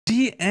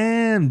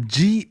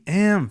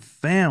GM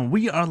fam,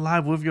 we are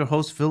live with your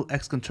host Phil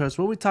X Contreras,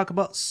 where we talk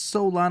about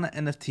Solana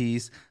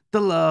NFTs,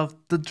 the love,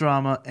 the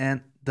drama,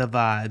 and the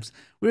vibes.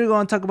 We're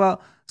going to talk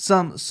about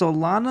some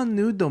Solana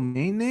new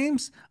domain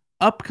names,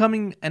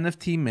 upcoming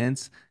NFT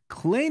mints,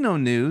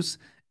 Clayno news,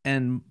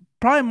 and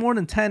probably more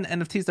than 10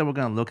 NFTs that we're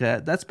going to look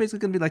at. That's basically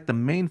going to be like the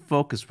main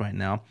focus right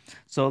now.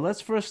 So let's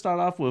first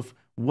start off with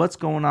what's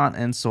going on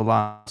in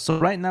Solana. So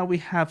right now we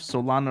have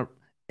Solana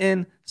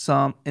in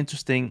some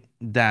interesting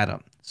data.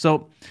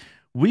 So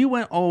we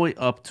went all the way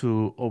up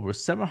to over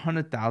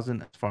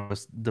 700,000 as far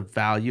as the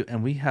value,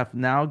 and we have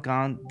now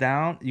gone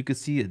down. You can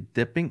see it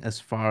dipping as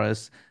far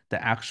as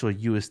the actual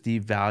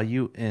USD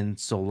value in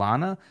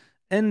Solana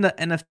in the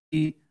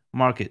NFT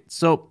market.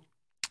 So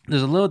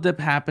there's a little dip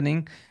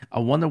happening. I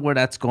wonder where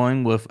that's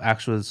going with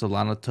actual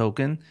Solana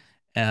token.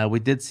 We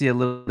did see a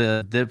little bit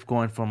of dip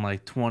going from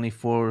like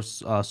 24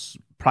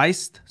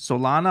 priced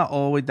Solana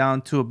all the way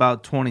down to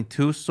about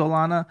 22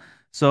 Solana.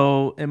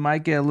 So it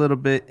might get a little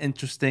bit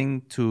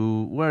interesting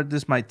to where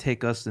this might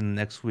take us in the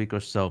next week or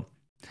so.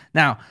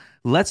 Now,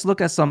 let's look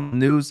at some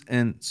news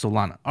in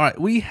Solana. All right,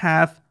 we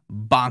have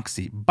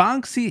BONKz.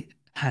 BONKz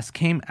has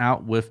came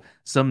out with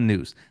some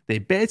news. They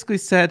basically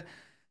said,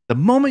 the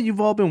moment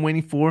you've all been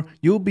waiting for,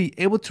 you'll be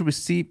able to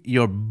receive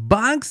your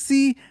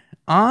BONKz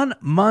on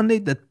Monday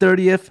the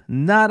 30th.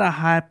 Not a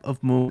hype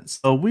of movement.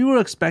 So we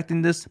were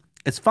expecting this.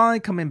 It's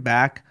finally coming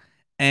back,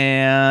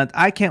 and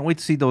I can't wait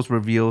to see those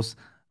reveals.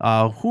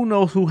 Who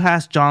knows who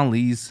has John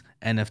Lee's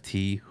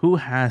NFT, who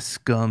has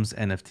Scum's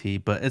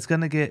NFT, but it's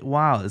gonna get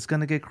wild. It's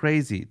gonna get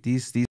crazy.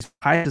 These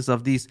prices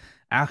of these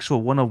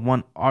actual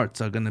one-of-one arts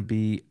are gonna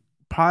be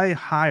probably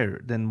higher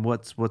than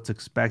what's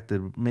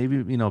expected.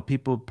 Maybe, you know,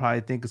 people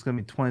probably think it's gonna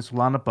be 20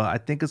 Solana, but I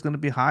think it's gonna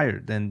be higher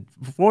than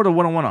for the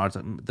one-on-one arts.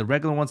 The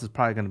regular ones is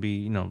probably gonna be,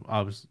 you know,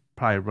 obviously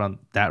probably around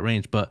that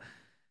range. But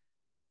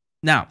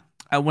now,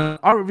 when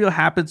art reveal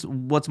happens,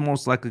 what's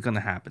most likely gonna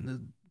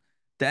happen?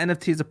 The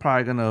NFTs are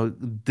probably gonna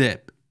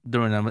dip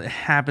during them. It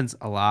happens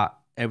a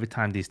lot every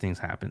time these things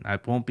happen. I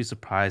won't be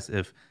surprised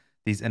if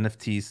these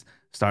NFTs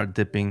start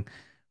dipping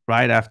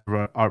right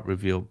after art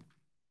reveal.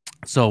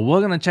 So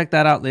we're gonna check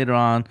that out later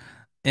on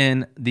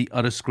in the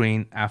other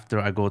screen after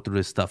I go through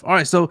this stuff. All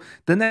right, so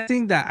the next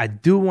thing that I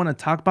do want to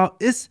talk about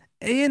is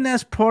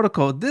ANS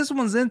Protocol. This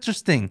one's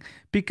interesting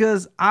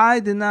because I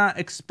did not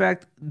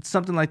expect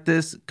something like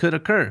this could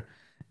occur.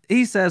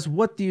 He says,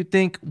 what do you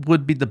think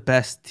would be the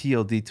best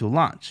TLD to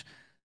launch?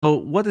 So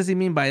what does he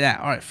mean by that?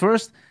 All right,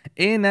 first,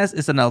 ANS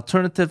is an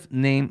alternative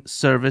name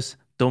service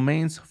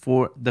domains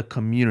for the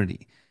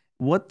community.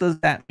 What does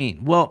that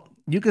mean? Well,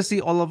 you can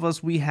see all of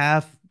us, we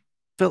have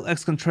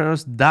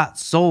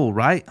PhilXContreras.soul,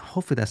 right?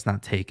 Hopefully that's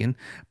not taken.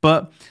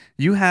 But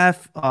you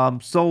have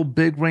Soul,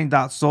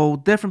 BigRain.soul,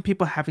 different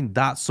people having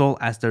 .soul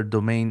as their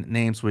domain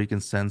names where you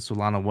can send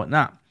Solana and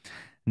whatnot.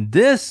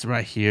 This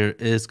right here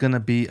is going to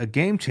be a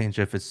game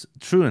changer if it's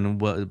true and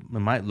what it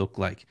might look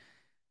like.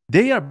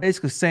 They are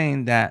basically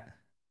saying that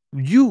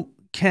you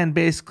can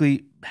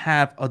basically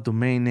have a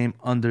domain name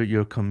under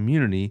your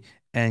community,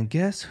 and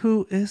guess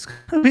who is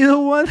gonna be the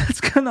one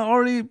that's gonna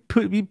already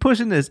be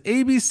pushing this?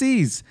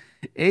 ABC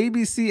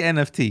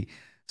NFT.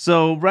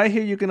 So right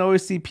here you can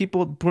always see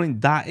people putting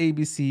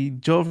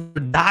 .abc,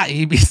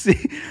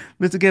 Jover.abc,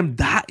 Mr. Game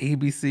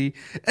 .abc,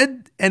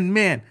 and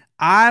man,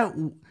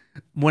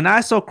 when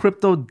I saw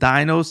Crypto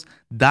Dinos.abc,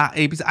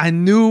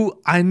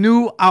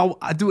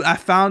 I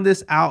found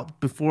this out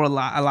before a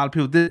lot of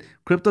people did.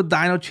 Crypto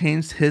Dino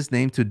changed his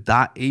name to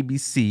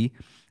 .abc,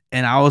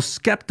 and I was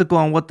skeptical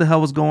on what the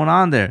hell was going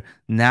on there.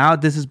 Now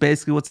this is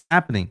basically what's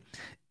happening.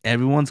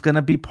 Everyone's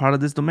gonna be part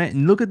of this domain.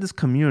 And look at this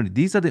community.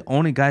 These are the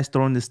only guys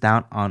throwing this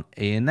down on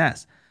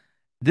ANS.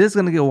 This is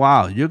gonna get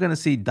wild. You're gonna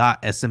see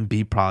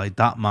 .smb probably,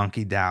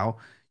 .monkey DAO.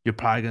 You're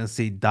probably gonna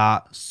see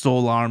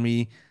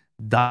 .soularmy,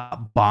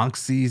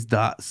 .bonksies,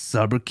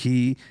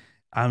 .suberkey,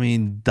 I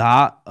mean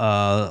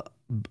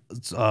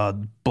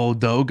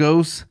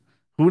bodogos.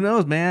 Who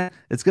knows, man?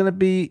 It's gonna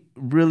be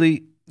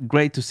really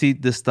great to see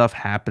this stuff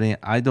happening.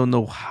 I don't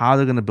know how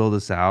they're gonna build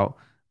this out,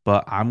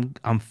 but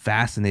I'm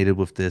fascinated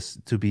with this,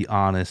 to be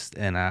honest,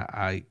 and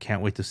I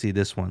can't wait to see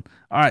this one.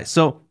 All right,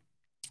 so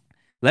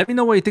let me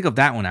know what you think of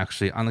that one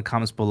actually on the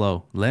comments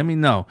below. Let me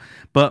know.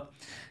 But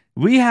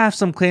we have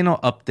some Clayno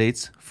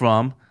updates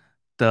from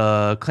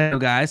the Clayno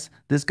guys.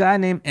 This guy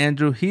named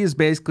Andrew, he is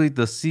basically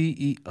the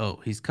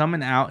CEO. He's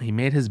coming out. He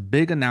made his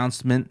big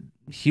announcement,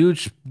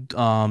 huge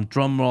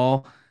drum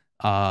roll.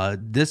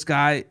 This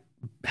guy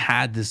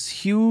had this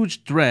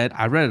huge thread.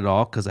 I read it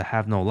all because I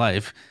have no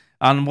life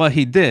on what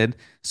he did.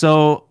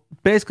 So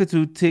basically,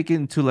 to take it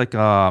into like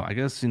I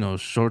guess, you know,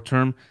 short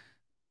term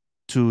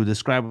to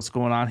describe what's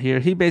going on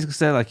here, he basically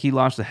said like he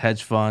launched a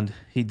hedge fund.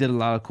 He did a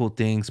lot of cool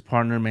things.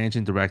 Partner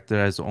managing director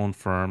at his own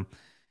firm.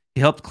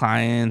 He helped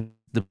clients,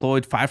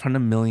 deployed 500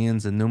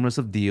 millions in numerous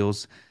of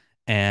deals,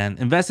 and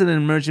invested in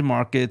emerging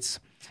markets.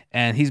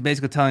 And he's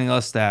basically telling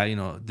us that, you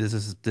know, this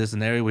is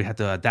an area we have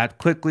to adapt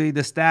quickly.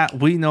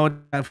 We know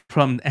that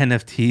from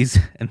NFTs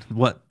and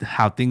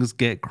how things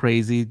get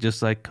crazy,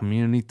 just like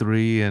Community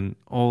 3 and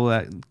all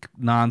that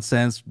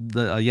nonsense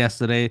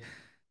yesterday.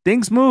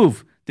 Things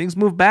move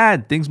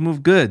bad, things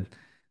move good.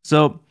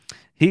 So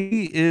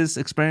he is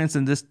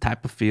experiencing this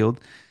type of field.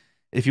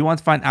 If you want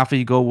to find alpha,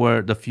 you go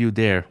where the few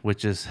dare,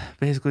 which is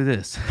basically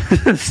this.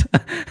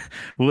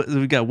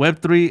 We got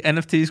Web3,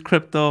 NFTs,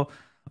 crypto,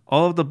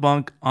 all of the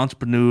Bonk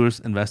entrepreneurs,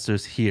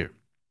 investors here.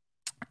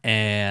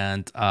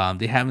 And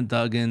they haven't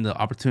dug in. The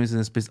opportunities in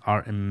this space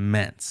are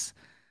immense.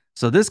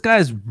 So this guy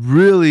is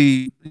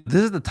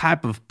this is the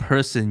type of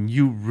person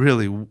you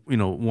really,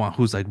 want,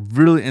 who's like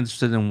really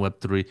interested in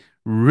Web3,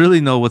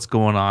 really know what's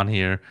going on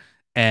here.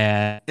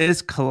 And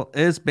it's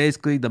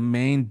basically the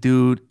main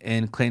dude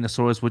in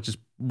Claynosaurz, which is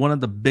one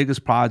of the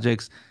biggest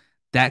projects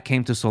that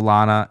came to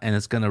Solana, and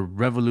it's going to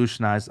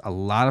revolutionize a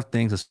lot of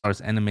things as far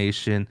as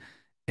animation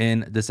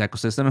in this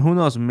ecosystem. And who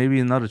knows, maybe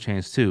another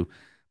change too.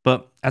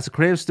 But as a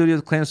creative studio,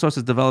 Claynosaurz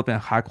is developing a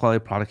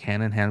high-quality product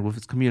hand in hand with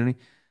its community.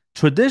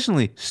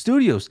 Traditionally,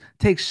 studios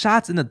take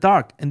shots in the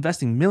dark,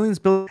 investing millions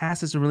building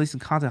assets and releasing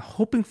content,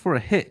 hoping for a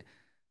hit.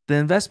 The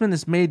investment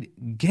is made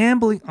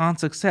gambling on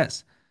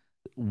success.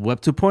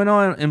 Web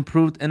 2.0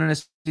 improved internet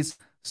speeds,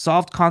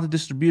 solved content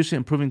distribution,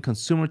 improving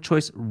consumer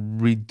choice,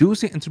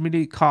 reducing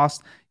intermediate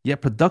costs,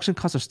 yet production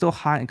costs are still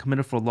high and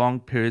committed for long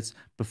periods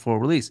before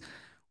release.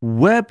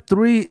 Web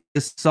 3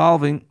 is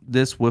solving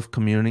this with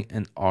community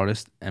and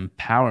artist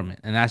empowerment.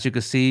 And as you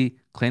can see,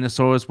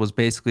 Claynosaurz was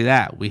basically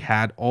that. We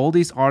had all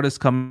these artists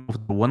come with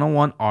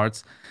one-on-one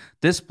arts,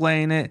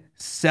 displaying it,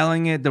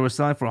 selling it. They were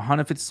selling for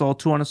 150 SOL,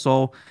 200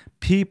 SOL.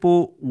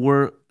 People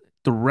were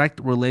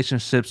direct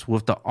relationships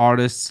with the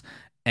artists,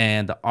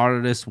 and the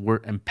artists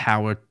were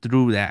empowered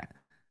through that.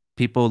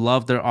 People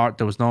loved their art.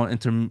 There was no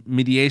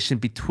intermediation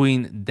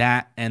between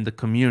that and the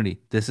community.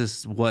 This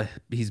is what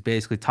he's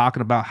basically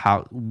talking about,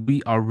 how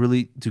we are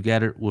really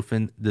together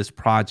within this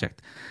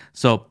project.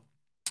 So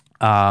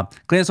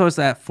Claynosaurz is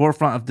at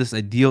forefront of this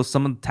ideal.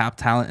 Some of the top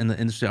talent in the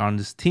industry are on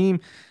this team.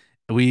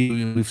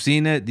 We've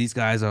seen it. These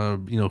guys are,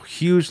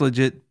 huge,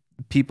 legit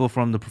people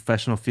from the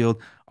professional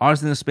field.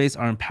 Artists in the space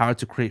are empowered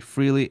to create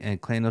freely,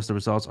 and Claynosaurz, the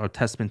results are a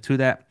testament to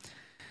that.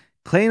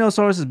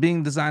 Claynosaurz is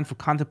being designed for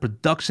content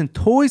production,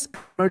 toys,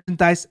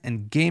 merchandise,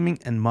 and gaming,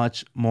 and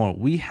much more.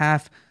 We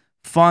have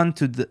fun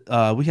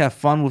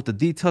with the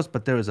details,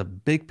 but there is a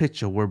big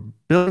picture. We're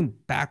building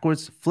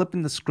backwards,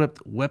 flipping the script.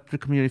 Web3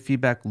 community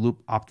feedback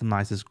loop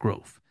optimizes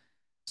growth.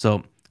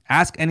 So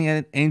ask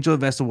any angel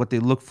investor what they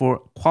look for.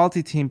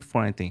 Quality team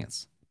before anything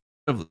else.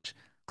 Privilege.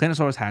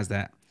 Claynosaurz has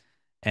that,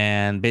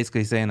 and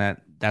basically saying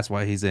that that's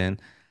why he's in.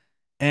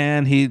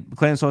 And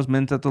Claynosaurz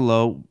minted at the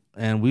low,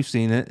 and we've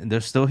seen it, and they're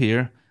still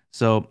here.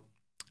 So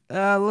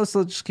let's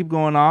just keep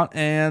going on.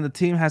 And the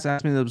team has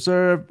asked me to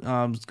observe,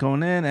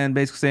 going in and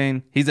basically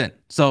saying he's in.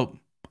 So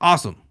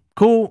awesome,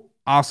 cool,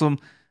 awesome.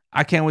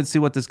 I can't wait to see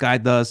what this guy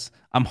does.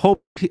 I'm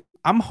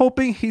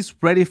hoping he's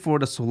ready for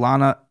the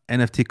Solana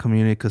NFT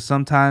community, because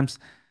sometimes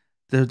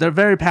they're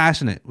very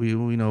passionate.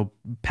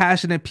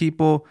 Passionate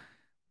people.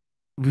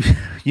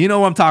 You know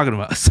what I'm talking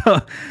about.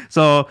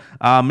 So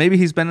maybe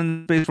he's been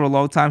in the space for a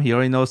long time. He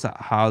already knows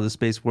how the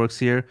space works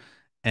here.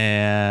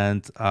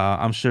 And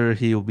I'm sure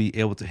he will be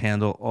able to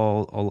handle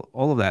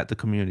all of that, the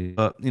community.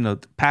 But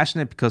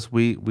passionate because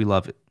we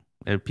love it.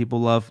 And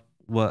people love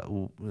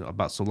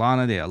about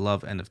Solana. They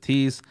love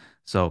NFTs.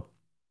 So,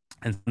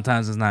 and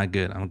sometimes it's not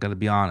good. I'm gonna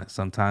be honest.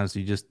 Sometimes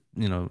you just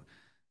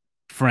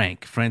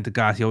Frank the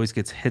guy, he always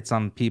gets hits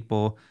on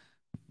people.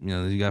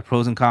 You got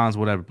pros and cons,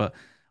 whatever. But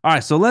all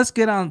right, so let's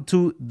get on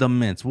to the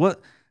mints.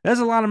 There's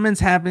a lot of mints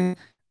happening.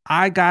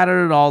 I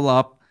gathered it all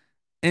up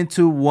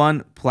into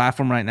one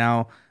platform right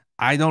now.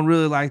 I don't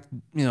really like,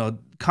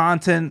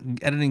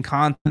 editing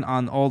content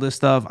on all this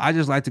stuff. I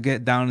just like to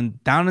get down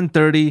in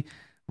 30,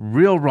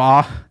 real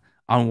raw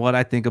on what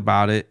I think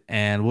about it,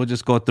 and we'll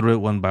just go through it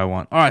one by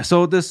one. All right,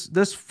 so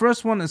this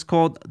first one is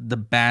called The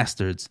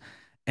Bastards,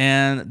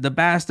 and The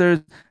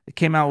Bastards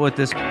came out with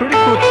this pretty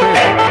cool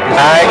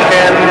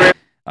trailer.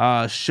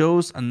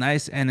 Shows a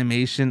nice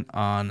animation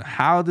on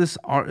how this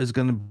art is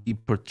going to be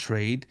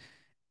portrayed.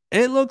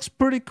 It looks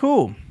pretty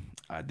cool.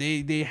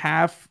 They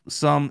have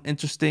some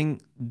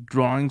interesting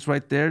drawings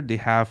right there. They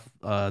have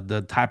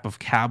the type of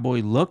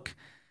cowboy look.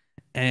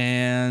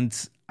 And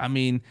I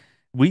mean,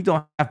 we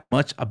don't have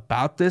much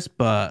about this,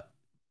 but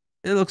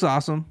it looks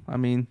awesome. I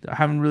mean, I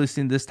haven't really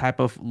seen this type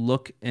of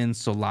look in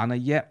Solana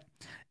yet.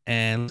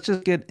 And let's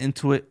just get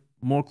into it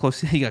more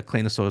closely. You got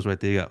Claynosaurz right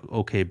there. You got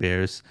OK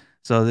Bears.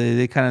 So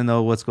they kind of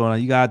know what's going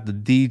on. You got the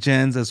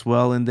D-Gens as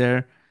well in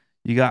there.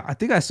 You got, I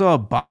think I saw a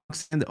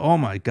box in the, oh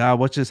my God,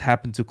 what just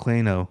happened to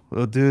Clayno?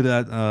 We'll do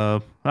that.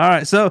 All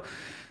right. So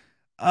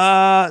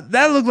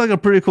that looked like a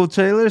pretty cool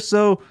trailer.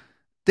 So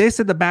they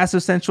said the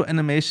Bastard Central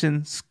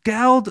animation,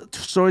 scaled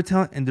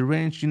storytelling, and the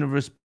range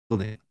universe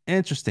building.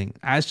 Interesting.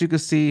 As you can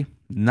see,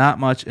 not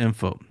much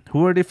info.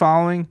 Who are they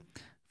following?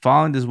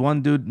 Following this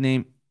one dude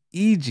named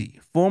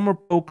EG, former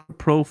Poker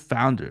Pro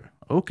founder.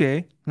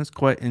 Okay. That's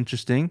quite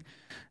interesting.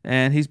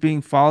 And he's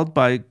being followed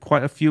by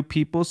quite a few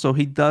people. So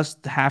he does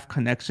have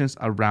connections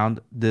around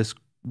this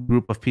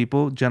group of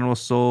people. General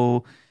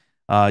Soul,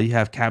 you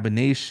have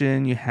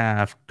Cabination, you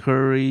have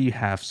Curry, you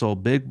have Soul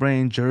Big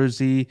Brain,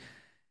 Jersey.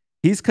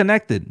 He's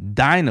connected.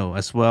 Dino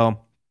as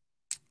well.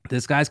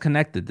 This guy's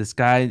connected. This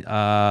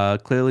guy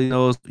clearly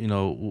knows,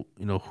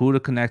 who to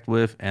connect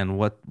with and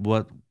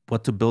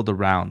what to build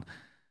around.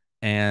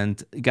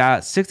 And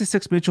got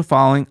 66 mutual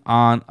following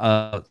on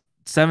a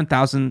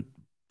 7,000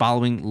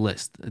 following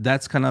list.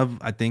 That's kind of,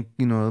 I think,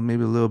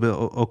 maybe a little bit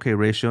okay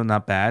ratio,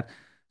 not bad.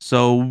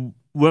 So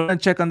we're gonna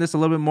check on this a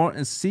little bit more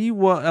and see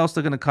what else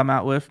they're gonna come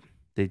out with.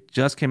 They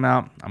just came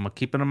out. I'm gonna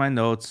keep it in my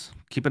notes,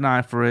 keep an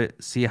eye for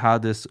it, see how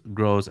this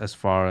grows as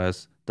far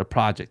as the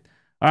project.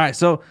 All right,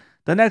 so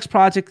the next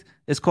project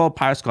is called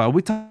Pirate Squad.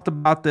 We talked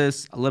about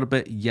this a little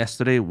bit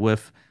yesterday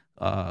with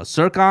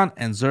Zircon,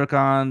 and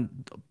Zircon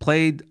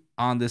played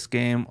on this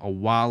game a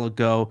while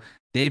ago.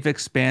 They've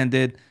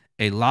expanded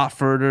a lot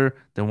further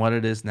than what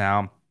it is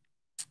now.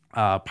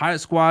 Pirate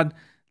Squad,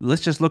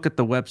 let's just look at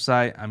the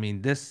website. I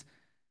mean, this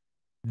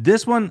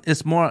one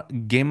is more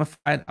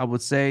gamified, I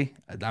would say.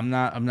 I'm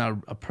not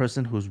a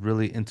person who's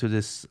really into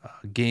this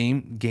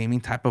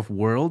gaming type of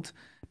world,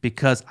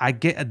 because I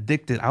get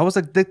addicted. I was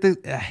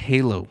addicted to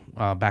Halo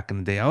back in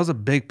the day. I was a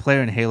big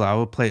player in Halo. I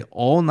would play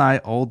all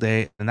night, all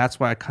day, and that's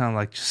why I kind of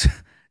like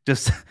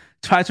just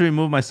try to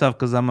remove myself,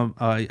 because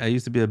I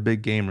used to be a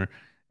big gamer,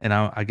 and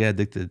I get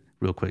addicted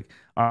real quick.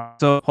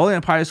 So holding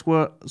a Pirate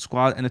Squad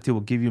NFT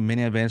will give you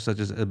many advantages, such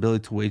as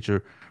ability to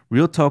wager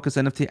real tokens,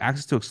 NFT,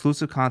 access to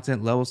exclusive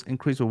content, levels,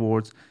 increased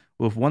rewards,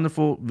 with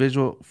wonderful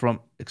visual from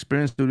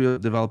experienced studio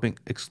developing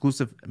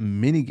exclusive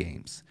mini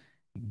games.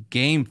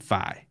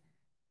 GameFi.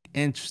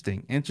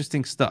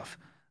 Interesting stuff.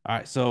 All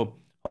right, so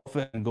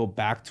hopefully I can go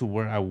back to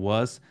where I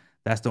was.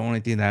 That's the only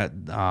thing that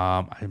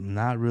I'm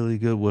not really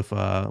good with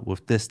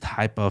this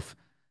type of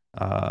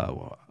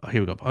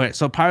here we go. Okay,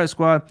 so Pirate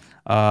Squad,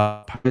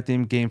 pirate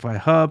theme GameFi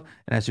hub,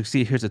 and as you can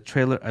see, here's a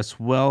trailer as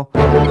well.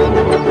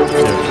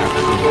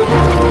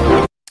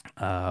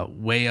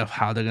 Way of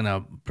how they're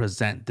gonna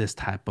present this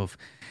type of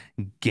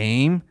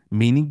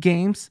mini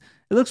games.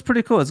 It looks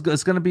pretty cool.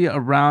 It's gonna be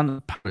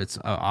around pirates,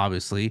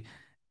 obviously,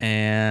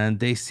 and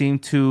they seem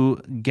to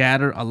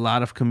gather a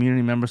lot of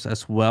community members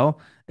as well.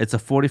 It's a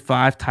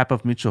 45 type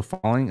of mutual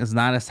following. It's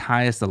not as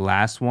high as the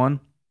last one.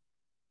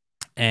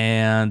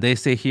 And they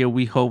say here,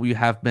 we hope you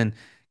have been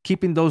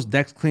keeping those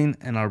decks clean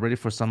and are ready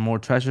for some more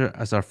treasure.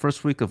 As our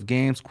first week of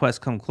games quests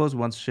come close,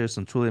 we want to share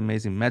some truly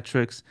amazing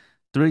metrics.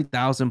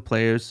 3,000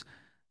 players.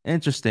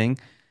 Interesting.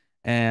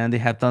 And they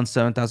have done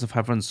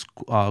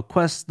 7,500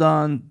 quests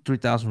done,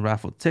 3,000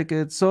 raffle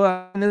tickets.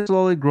 So it's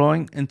slowly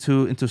growing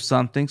into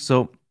something.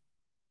 So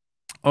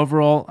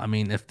overall, I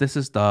mean, if this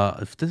is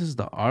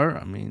the art,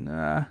 I mean,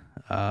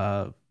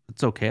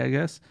 it's okay, I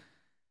guess.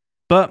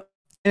 But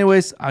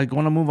anyways, I'm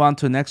going to move on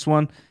to the next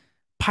one.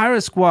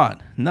 Pirate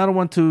Squad, another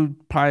one to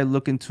probably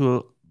look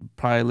into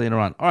probably later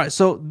on. All right,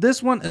 so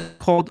this one is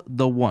called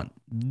The One.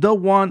 The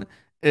One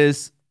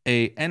is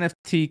a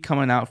NFT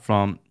coming out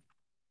from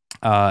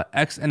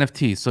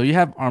xNFT. So you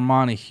have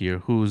Armani here,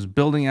 who's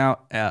building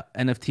out a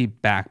NFT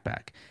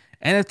backpack.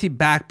 NFT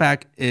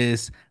backpack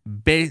is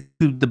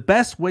the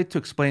best way to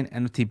explain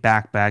NFT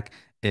backpack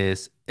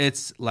is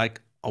it's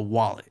like a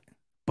wallet,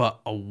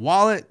 but a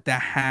wallet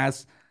that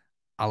has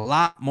a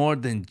lot more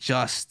than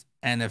just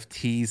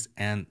NFTs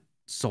and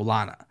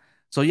Solana.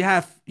 So you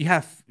have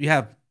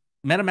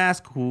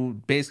MetaMask, who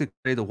basically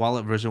created the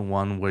wallet version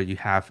 1 where you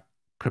have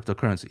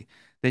cryptocurrency.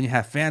 Then you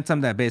have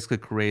Phantom that basically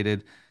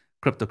created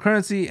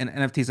cryptocurrency and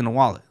NFTs in a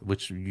wallet,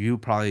 which you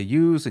probably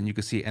use, and you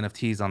can see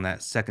NFTs on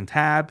that second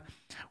tab.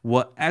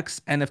 What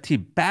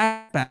xNFT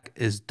backpack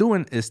is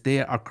doing is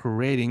they are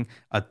creating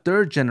a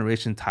third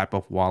generation type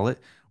of wallet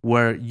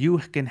where you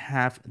can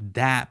have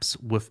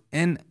dApps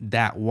within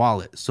that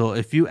wallet. So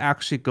if you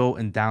actually go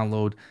and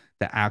download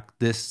the app,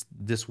 this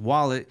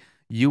wallet,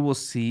 you will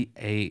see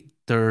a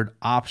third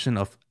option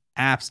of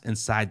apps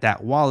inside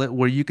that wallet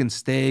where you can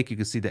stake, you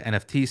can see the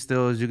NFT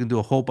stills, you can do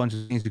a whole bunch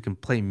of things. You can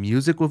play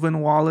music within a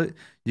wallet,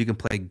 you can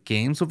play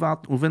games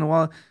within a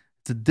wallet.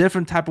 It's a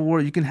different type of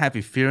wallet. You can have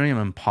Ethereum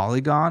and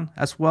Polygon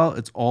as well.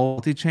 It's all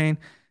multi-chain.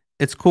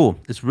 It's cool.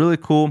 It's really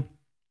cool.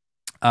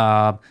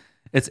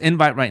 It's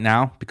invite right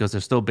now because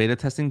they're still beta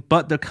testing,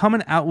 but they're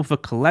coming out with a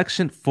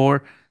collection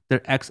for their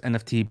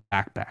xNFT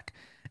backpack,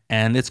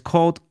 and it's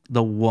called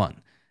The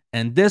One.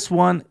 And this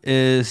one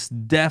is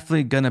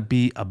definitely going to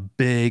be a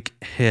big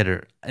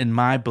hitter, in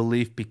my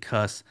belief,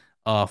 because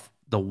of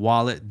the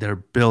wallet they're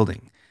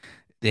building.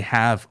 They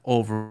have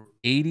over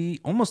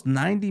 80, almost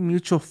 90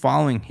 mutual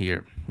following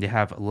here. They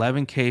have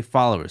 11K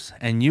followers.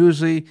 And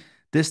usually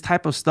this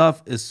type of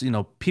stuff is,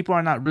 people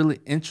are not really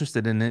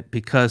interested in it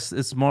because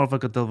it's more of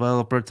like a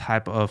developer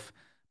type of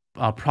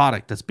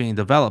product that's being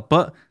developed.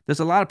 But there's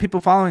a lot of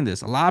people following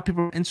this. A lot of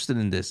people are interested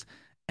in this.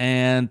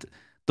 And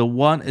The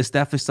One is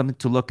definitely something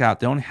to look out.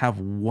 They only have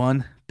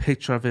one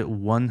picture of it,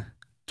 one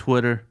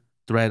Twitter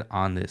thread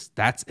on this.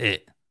 That's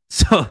it.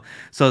 So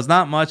it's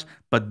not much,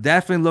 but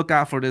definitely look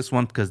out for this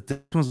one because this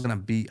one's gonna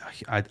be,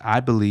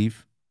 I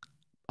believe,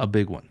 a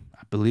big one.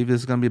 I believe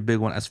this is gonna be a big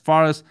one as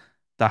far as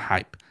the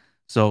hype.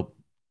 So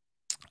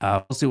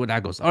we'll see where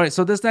that goes. All right,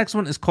 so this next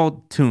one is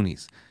called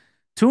Toonies.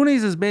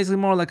 Toonies is basically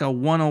more like a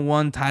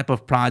one-on-one type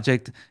of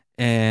project.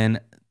 And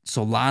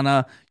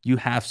Solana, you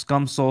have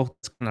ScumSoul.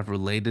 It's kind of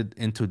related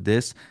into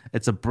this.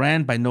 It's a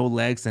brand by No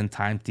Legs and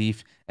Time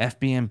Thief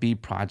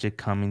FBNB project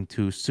coming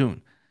too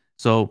soon.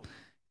 So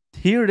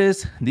here it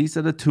is. These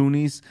are the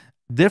Toonies.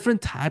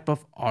 Different type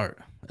of art.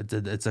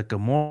 It's like a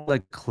more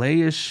like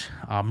clayish,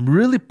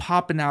 really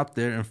popping out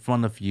there in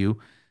front of you.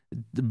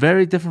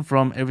 Very different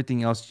from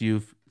everything else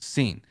you've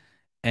seen.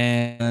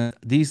 And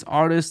these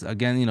artists,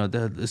 again, you know,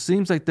 it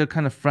seems like they're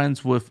kind of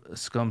friends with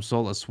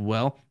ScumSoul as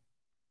well.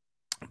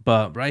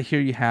 But right here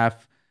you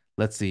have,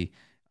 let's see,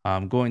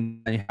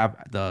 going, you have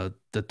the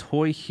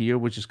toy here,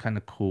 which is kind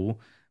of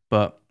cool.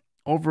 But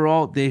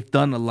overall, they've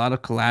done a lot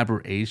of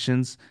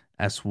collaborations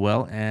as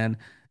well, and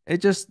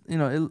it just, you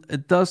know,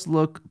 it does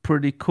look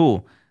pretty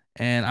cool.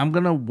 And I'm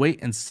gonna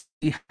wait and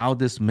see how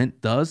this mint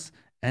does,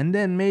 and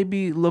then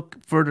maybe look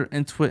further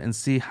into it and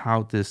see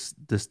how this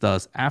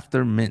does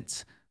after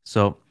mint.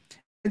 So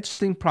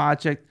interesting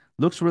project,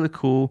 looks really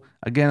cool.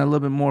 Again, a little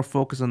bit more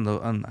focused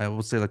on I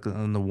would say like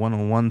on the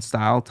one-on-one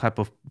style type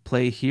of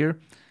play here.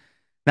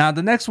 Now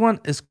the next one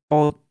is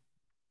called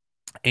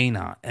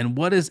Anon. And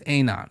what is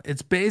Anon?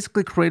 It's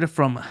basically created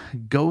from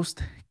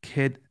Ghost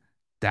Kid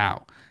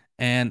DAO.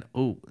 And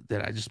oh,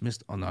 did I just miss?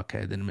 Oh no, okay,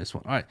 I didn't miss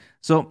one. All right,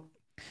 so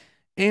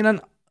Anon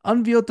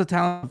unveiled the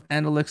talent of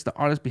Analyx, the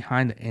artist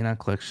behind the Anon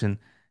collection.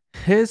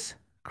 His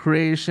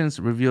creations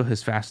reveal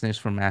his fascination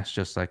for math,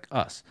 just like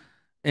us.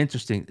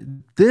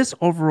 Interesting. This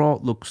overall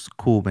looks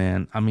cool,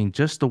 man. I mean,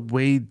 just the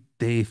way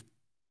they've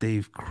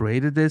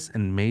created this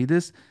and made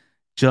this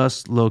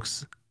just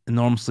looks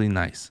enormously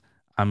nice.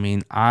 I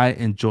mean, I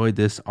enjoy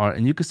this art,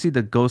 and you can see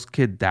the Ghost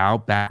Kid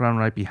DAO background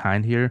right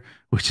behind here,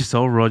 which is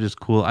overall just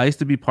cool. I used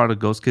to be part of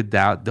Ghost Kid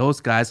DAO. Those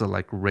guys are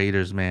like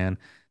raiders, man.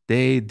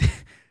 They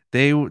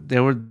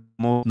were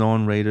most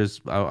known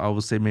raiders. I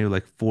would say maybe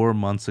like 4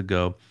 months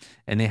ago,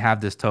 and they have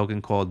this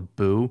token called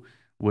Boo,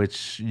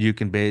 which you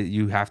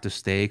have to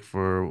stake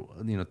for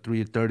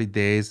 30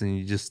 days,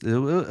 and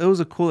it was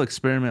a cool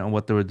experiment on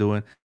what they were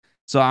doing.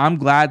 So I'm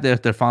glad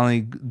that they're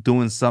finally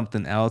doing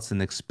something else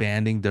and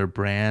expanding their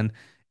brand.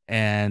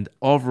 And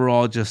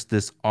overall, just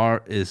this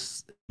art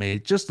is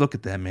made. Just look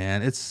at that,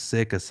 man. It's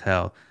sick as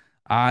hell.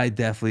 I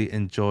definitely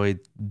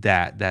enjoyed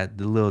the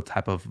little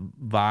type of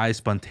vibe,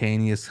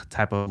 spontaneous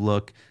type of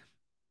look.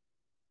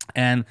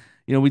 And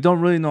we don't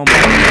really know much.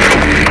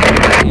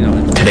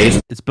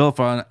 It's built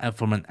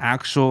from an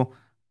actual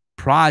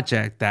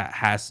project that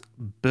has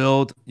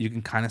built. You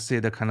can kind of say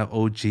they're kind of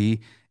OG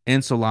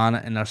in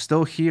Solana and are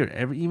still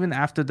here even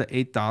after the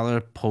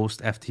 $8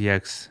 post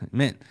FTX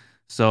mint.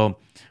 So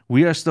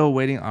we are still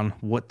waiting on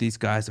what these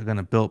guys are going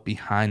to build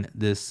behind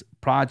this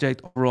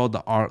project. Overall,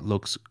 the art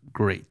looks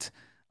great.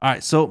 All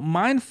right, so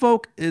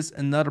Mindfolk is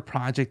another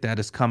project that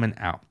is coming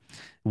out.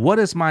 What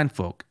is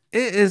Mindfolk?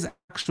 It is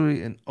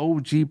actually an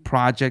OG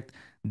project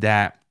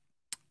that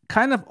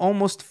kind of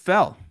almost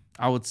fell,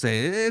 I would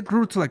say. It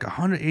grew to like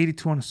 180,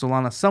 200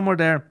 Solana, somewhere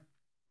there.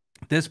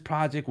 This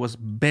project was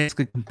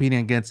basically competing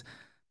against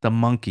the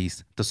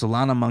monkeys, the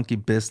Solana monkey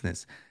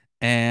business.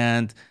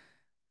 And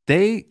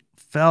they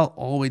fell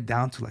all the way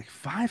down to like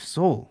 5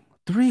 SOL,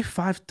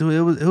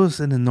 352. It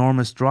was an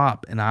enormous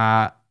drop. And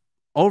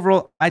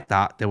overall, I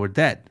thought they were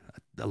dead.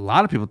 A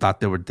lot of people thought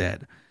they were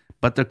dead,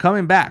 but they're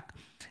coming back,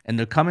 and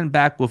they're coming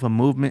back with a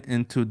movement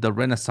into the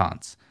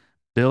Renaissance,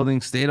 building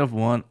state of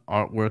one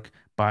artwork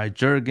by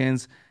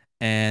Jurgens.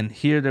 And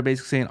here they're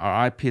basically saying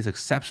our IP is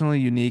exceptionally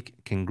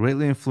unique, can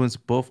greatly influence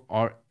both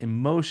our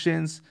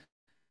emotions,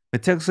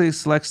 meticulously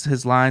selects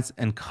his lines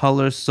and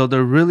colors. So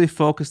they're really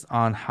focused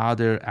on how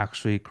they're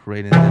actually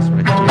creating this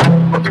right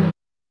here.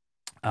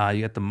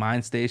 You got the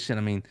Mind Station.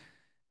 I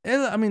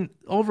mean,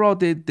 overall,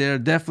 they're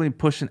definitely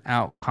pushing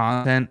out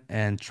content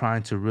and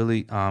trying to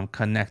really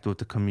connect with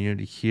the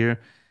community here.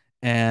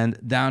 And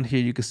down here,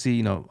 you can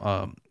see,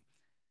 the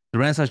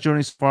Renaissance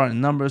journey so far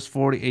in numbers: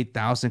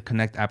 48,000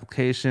 connect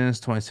applications,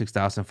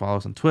 26,000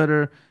 followers on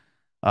Twitter.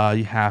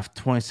 You have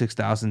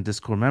 26,000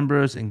 Discord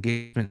members,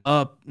 engagement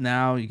up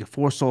now. You get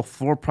 4 SOL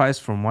floor price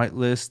from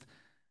whitelist.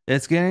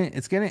 It's getting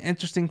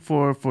interesting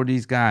for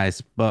these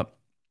guys, but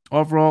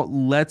overall,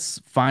 let's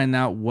find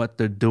out what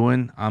they're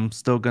doing. I'm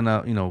still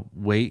gonna,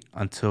 wait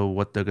until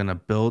what they're gonna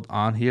build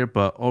on here.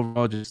 But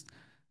overall, just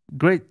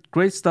great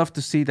stuff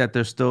to see that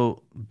they're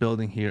still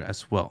building here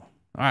as well.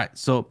 All right,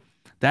 so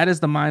that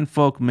is the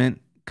Mindfolk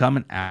mint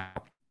coming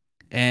out.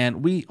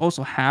 And we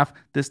also have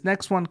this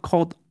next one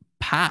called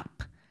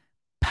Pop.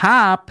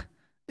 Pop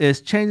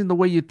is changing the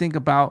way you think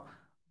about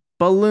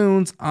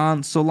balloons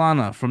on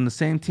Solana from the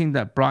same team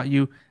that brought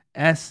you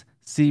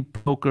SC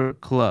Poker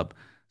Club.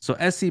 So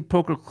SC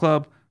Poker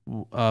Club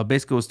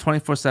basically was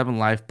 24/7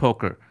 live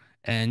poker.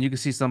 And you can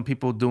see some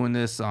people doing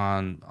this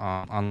on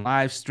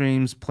live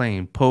streams,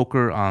 playing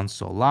poker on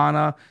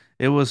Solana.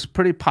 It was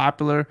pretty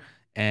popular.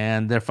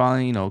 and they're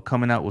finally,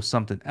 coming out with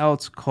something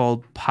else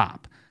called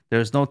Pop.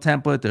 There's no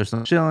template, there's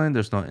no chilling,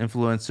 there's no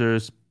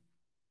influencers.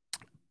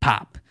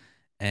 Pop.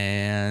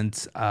 And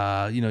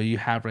you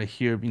have right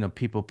here,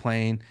 people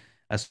playing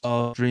as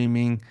well,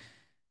 streaming.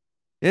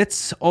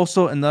 It's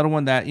also another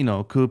one that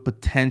could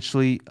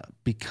potentially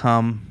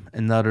become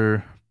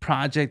another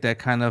project that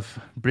kind of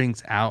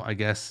brings out, I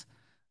guess,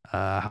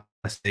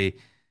 let's say,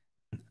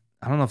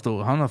 I don't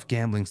know if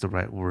gambling's the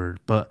right word,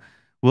 but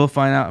we'll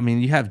find out. I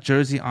mean, you have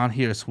Jersey on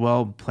here as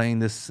well playing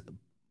this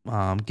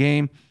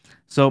game,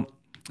 so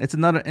it's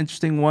another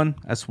interesting one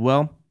as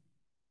well.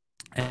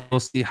 And we'll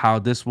see how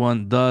this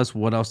one does,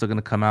 what else they're going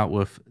to come out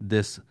with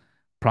this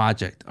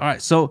project. All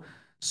right, so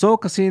Soul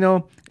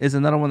Casino is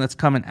another one that's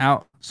coming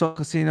out. Soul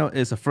Casino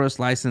is the first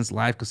licensed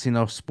live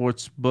casino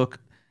sports book.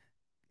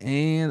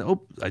 And,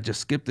 I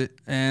just skipped it.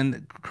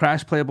 And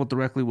crash playable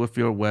directly with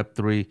your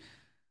Web3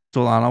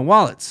 Solana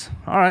wallets.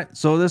 All right,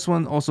 so this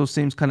one also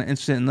seems kind of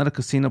interesting. Another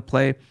casino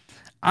play.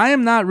 I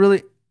am not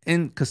really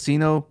in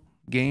casino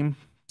games.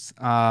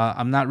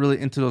 I'm not really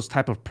into those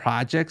type of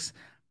projects,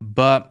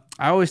 but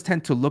I always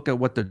tend to look at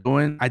what they're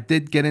doing. I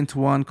did get into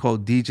one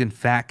called Degen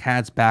Fat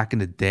Cats back in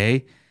the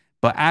day,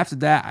 but after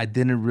that, I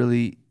didn't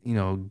really,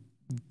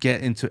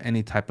 get into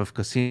any type of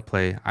casino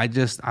play.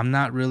 I'm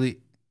not really,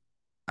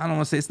 I don't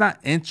want to say it's not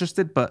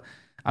interested, but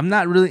I'm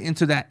not really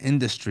into that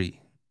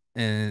industry,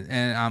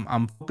 and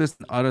I'm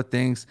focused on other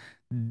things.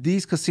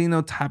 These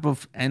casino type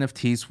of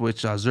NFTs,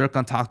 which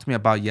Zircon talked to me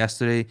about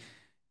yesterday,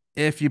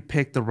 if you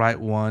pick the right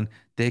one,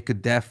 they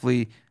could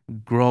definitely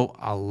grow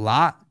a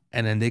lot,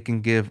 and then they can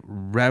give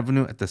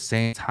revenue at the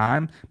same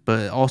time, but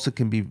it also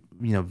can be,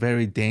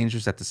 very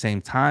dangerous at the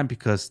same time,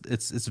 because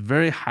it's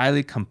very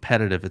highly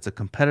competitive. It's a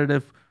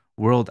competitive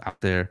world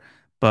out there.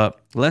 But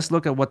let's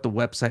look at what the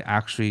website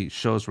actually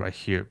shows right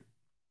here.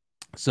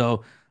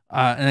 So,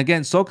 and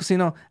again, Soul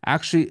Casino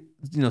actually,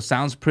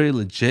 sounds pretty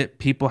legit.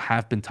 People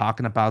have been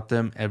talking about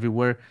them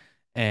everywhere,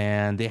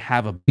 and they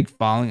have a big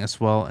following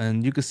as well.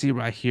 And you can see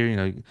right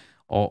here,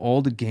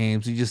 all the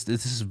games. This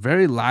is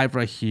very live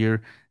right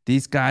here.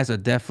 These guys are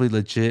definitely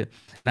legit.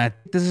 And I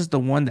think this is the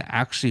one that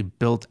actually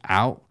built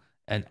out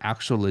an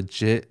actual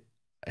legit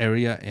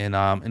area in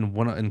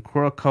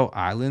Curacao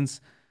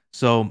Islands.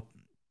 So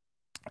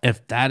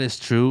if that is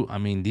true, I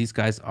mean, these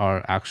guys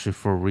are actually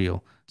for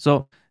real.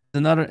 So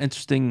another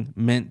interesting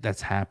mint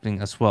that's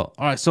happening as well.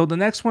 All right, so the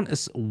next one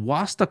is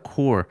Wasta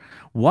Corp.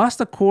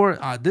 Wasta Corp,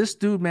 this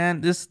dude,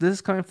 man, this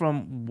is coming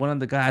from one of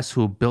the guys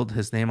who built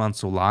his name on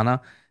Solana.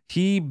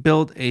 He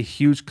built a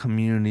huge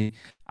community.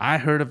 I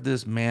heard of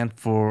this man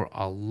for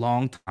a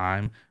long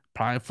time,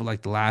 probably for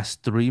like the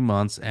last 3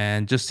 months,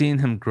 and just seeing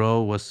him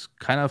grow was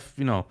kind of,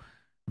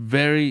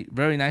 very,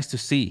 very nice to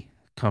see.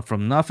 Come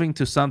from nothing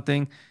to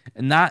something,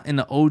 not in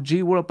the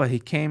OG world, but he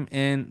came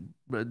in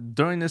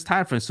during this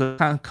time frame. So it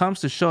kind of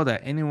comes to show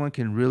that anyone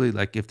can really,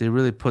 like, if they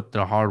really put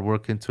their hard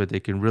work into it, they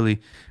can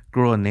really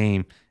grow a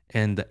name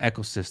in the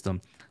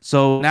ecosystem.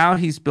 So now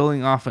he's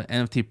building off an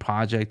NFT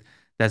project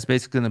that's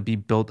basically going to be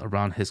built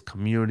around his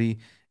community,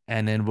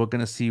 and then we're going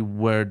to see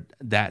where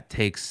that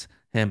takes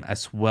him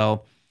as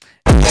well.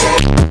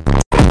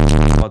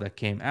 That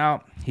came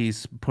out,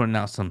 he's putting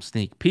out some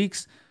sneak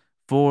peeks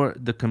for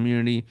the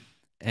community,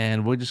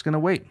 and we're just gonna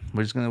wait.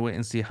 We're just gonna wait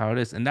and see how it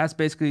is. And that's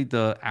basically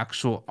the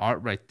actual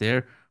art right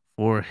there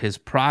for his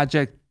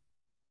project,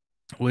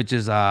 which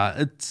is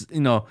it's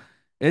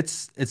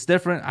it's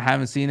different. I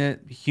haven't seen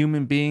it.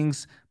 Human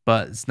beings,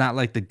 but it's not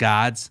like the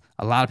gods.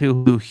 A lot of people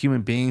who do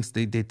human beings,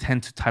 they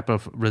tend to type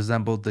of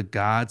resemble the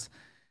gods.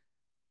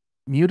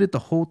 Muted the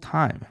whole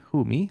time.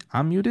 Who, me?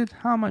 I'm muted?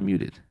 How am I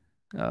muted?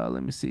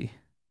 Let me see.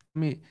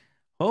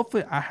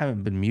 Hopefully I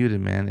haven't been muted,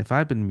 man. If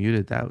I've been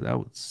muted, that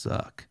would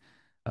suck.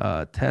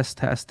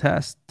 Test.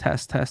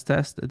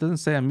 It doesn't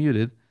say I'm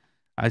muted.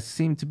 I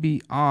seem to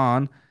be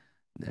on.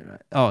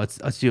 Oh,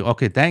 it's you.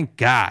 Okay, thank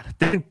God.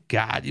 Thank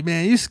God.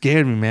 Man, you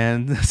scared me,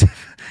 man.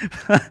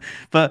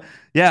 But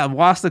yeah,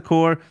 Wasta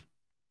Corp,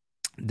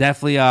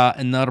 definitely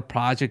another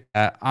project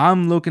that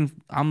I'm looking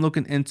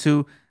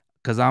into,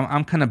 because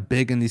I'm kind of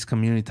big in these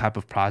community type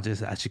of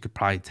projects, as you could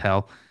probably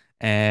tell.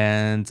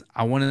 And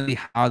I want to see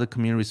how the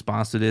community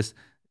responds to this.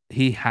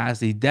 He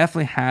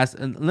definitely has,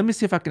 and let me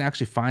see if I can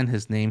actually find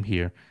his name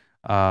here.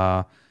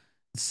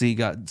 See, he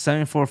got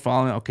 74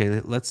 following.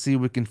 Okay, let's see if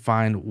we can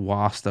find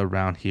Wasta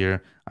around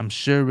here. I'm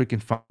sure we can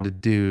find the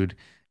dude,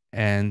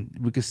 and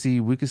we can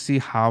see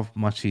how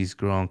much he's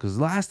grown. Because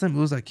last time he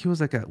was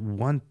like at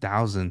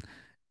 1,000,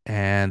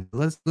 and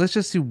let's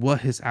just see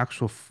what his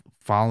actual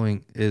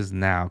following is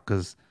now.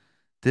 Because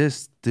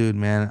this dude,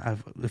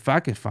 man, if I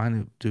can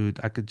find it, dude,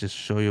 I could just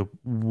show you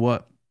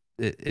what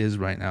it is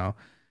right now,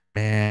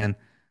 man.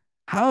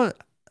 How?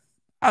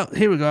 Oh,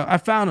 here we go. I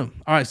found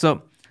him. All right,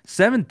 so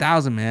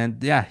 7,000, man.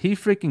 Yeah, he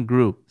freaking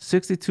grew.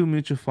 62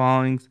 mutual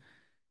followings.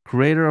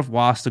 Creator of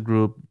Wasta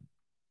Group.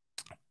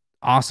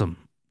 Awesome.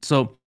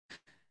 So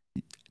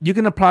you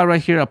can apply right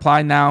here.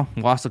 Apply now.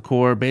 Wasta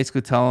Corp.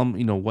 Basically, tell them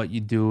what you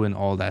do and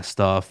all that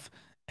stuff,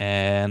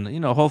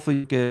 and hopefully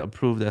you get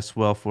approved as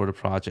well for the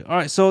project. All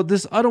right. So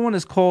this other one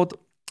is called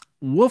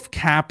Wolf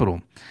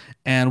Capital.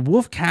 And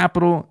Wolf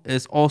Capital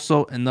is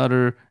also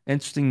another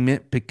interesting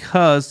mint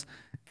because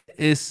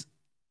it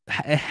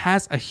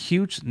has a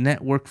huge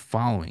network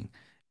following.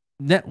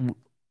 Here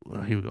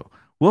we go.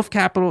 Wolf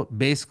Capital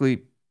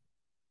basically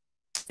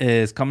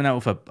is coming out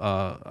with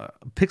a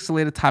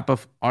pixelated type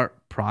of art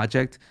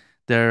project.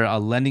 They're a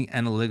lending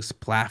analytics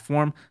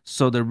platform,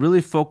 so they're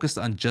really focused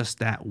on just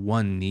that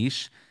one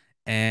niche.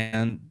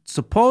 And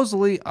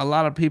supposedly, a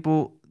lot of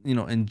people,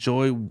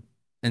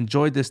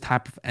 enjoy this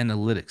type of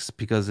analytics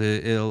because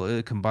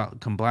it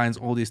combines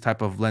all these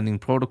type of lending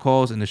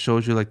protocols, and it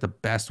shows you like the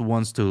best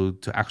ones to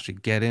actually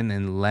get in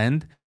and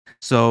lend.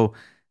 So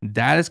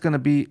that is going to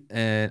be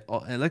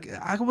like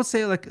I would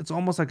say, like it's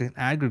almost like an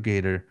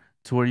aggregator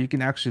to where you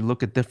can actually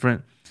look at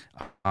different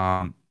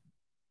um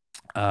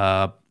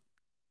uh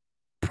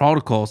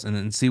protocols and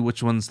then see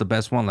which one's the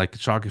best one, like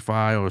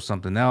Sharkify or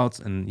something else,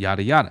 and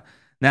yada yada.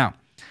 Now,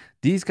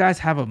 these guys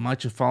have a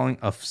much following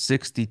of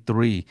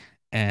 63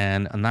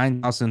 and a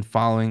 9,000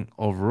 following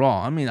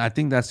overall. I mean, I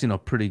think that's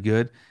pretty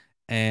good.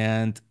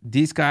 And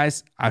these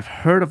guys, I've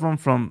heard of them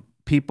from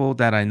people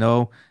that I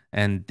know,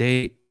 and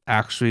they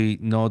actually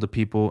know the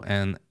people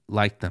and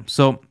like them.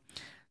 So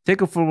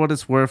take it for what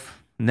it's worth.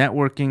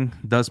 Networking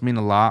does mean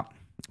a lot,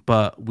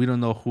 but we don't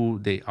know who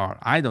they are.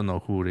 I don't know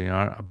who they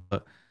are,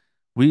 but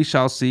we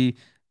shall see.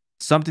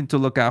 Something to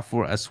look out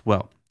for as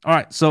well. All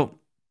right, so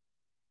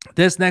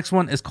this next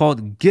one is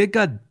called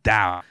Giga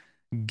DAO.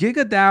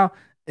 Giga DAO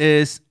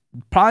is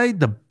probably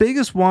the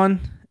biggest one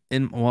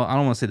well, I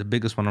don't want to say the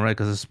biggest one, already,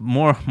 because it's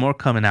more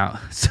coming out.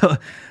 So,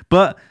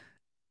 but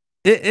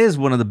it is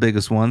one of the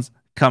biggest ones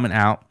coming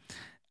out.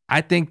 I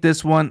think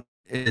this one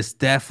is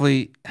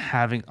definitely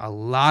having a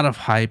lot of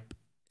hype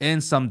in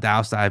some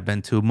DAOs that I've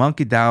been to.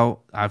 Monkey DAO,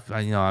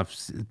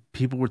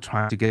 people were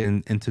trying to get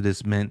into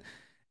this mint,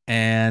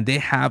 and they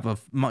have a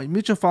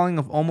mutual following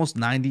of almost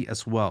 90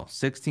 as well.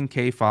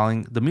 16K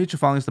following. The mutual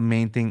following is the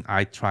main thing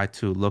I try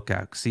to look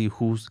at, see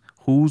who's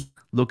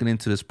looking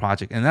into this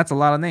project, and that's a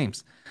lot of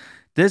names.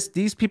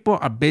 These people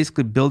are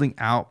basically building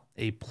out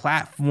a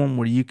platform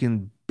where you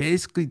can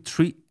basically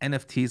treat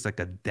NFTs like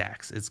a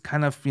DEX. It's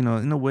kind of,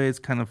 in a way, it's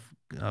kind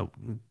of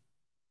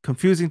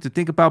confusing to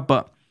think about,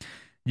 but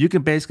you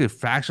can basically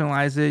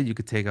fractionalize it. You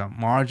could take out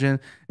margin.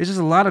 It's just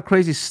a lot of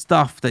crazy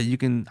stuff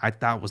that I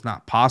thought was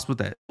not possible,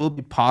 that will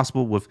be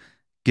possible with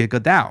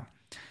Giga DAO.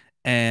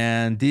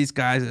 And these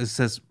guys, it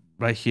says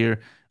right here,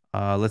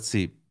 let's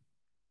see.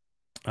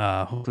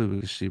 Hopefully we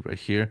can see right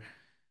here.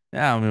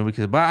 Yeah, I mean,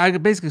 but I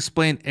could basically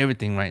explain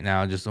everything right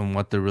now just on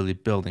what they're really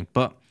building.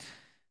 But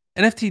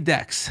NFT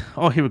DEX.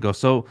 Oh, here we go.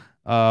 So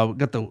we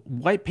got the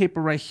white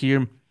paper right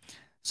here.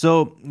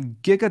 So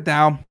Giga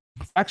DAO,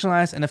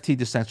 fractionalized NFT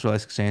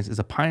decentralized exchange, is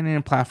a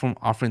pioneering platform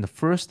offering the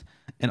first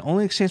and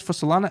only exchange for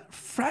Solana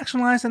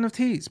fractionalized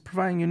NFTs,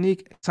 providing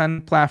unique,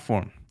 exciting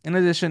platform. In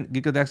addition,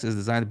 Giga DEX is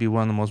designed to be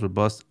one of the most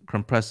robust,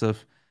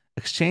 compressive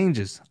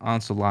exchanges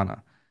on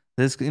Solana.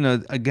 This,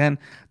 again,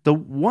 the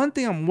one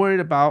thing I'm worried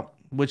about,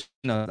 which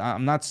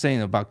I'm not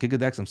saying about Giga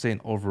DEX, I'm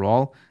saying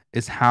overall,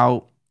 is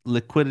how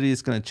liquidity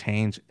is going to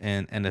change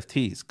in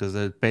NFTs, because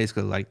they're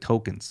basically like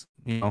tokens.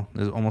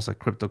 It's almost like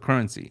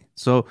cryptocurrency.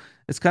 So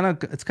it's kind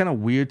of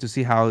weird to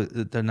see how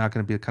they're not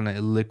going to be kind of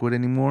illiquid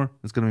anymore.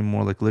 It's going to be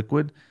more like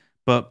liquid,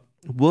 but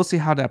we'll see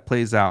how that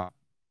plays out.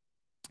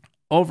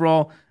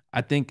 Overall,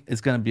 I think it's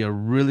going to be a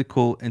really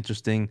cool,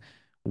 interesting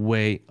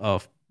way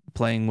of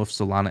playing with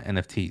Solana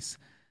NFTs.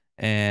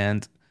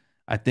 And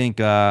I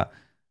think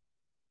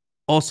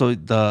also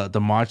the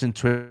margin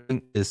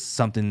trading is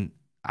something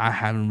I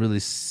haven't really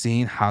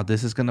seen how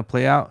this is going to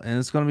play out, and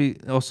it's going to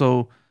be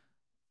also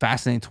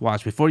fascinating to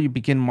watch. Before you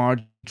begin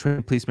margin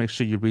trading, please make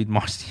sure you read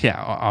margin.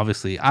 Yeah,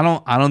 obviously, I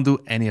don't do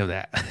any of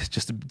that.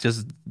 just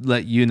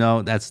let you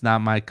know, that's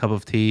not my cup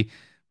of tea.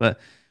 But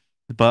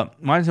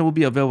margin will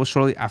be available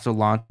shortly after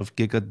launch of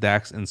Giga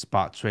DEX and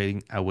spot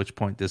trading, at which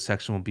point this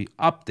section will be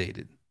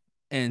updated.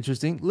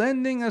 Interesting,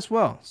 lending as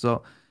well.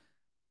 So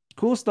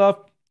cool stuff.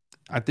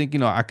 I think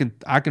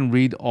I can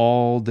read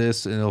all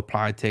this, and it'll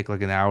probably take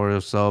like an hour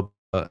or so,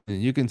 but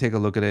you can take a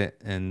look at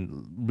it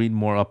and read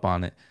more up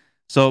on it.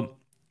 So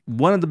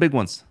one of the big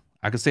ones,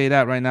 I can say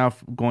that right now,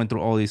 going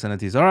through all these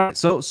NFTs. All right,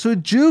 so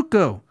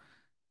Sujiko,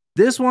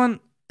 this one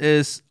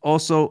is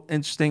also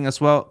interesting as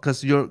well,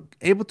 because you're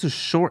able to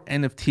short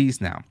NFTs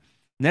now.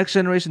 Next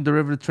generation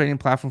derivative trading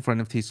platform for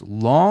NFTs.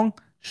 Long,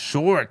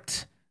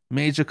 short,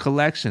 major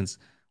collections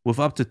with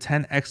up to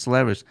 10x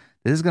leverage.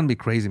 This is gonna be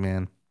crazy,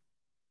 man.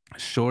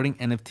 Shorting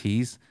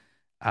NFTs,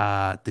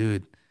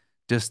 dude,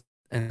 just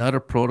another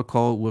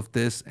protocol with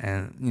this,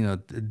 and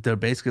they're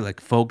basically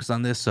like focused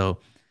on this. So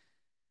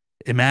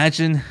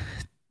imagine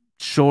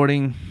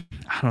shorting,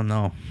 I don't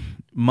know,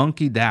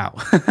 Monkey DAO,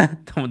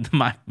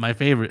 my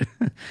favorite,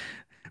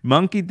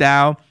 Monkey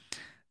DAO.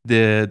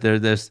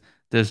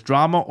 There's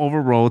drama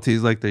over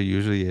royalties like there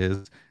usually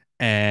is,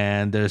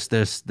 and there's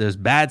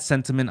bad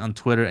sentiment on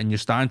Twitter, and you're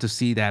starting to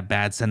see that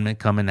bad sentiment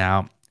coming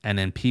out, and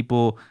then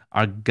people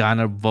are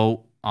gonna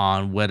vote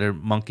on whether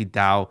Monkey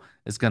DAO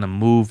is gonna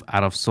move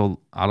out of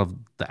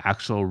the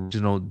actual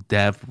original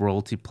dev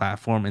royalty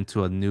platform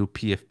into a new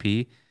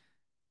PFP.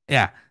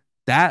 Yeah,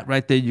 that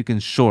right there you can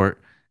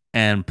short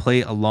and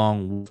play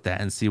along with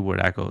that and see where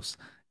that goes.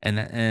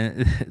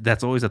 And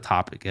that's always a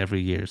topic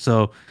every year.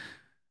 So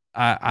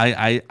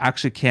I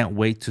actually can't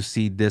wait to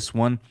see this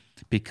one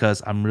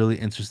because I'm really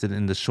interested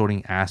in the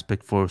shorting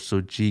aspect for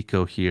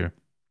Sujiko here.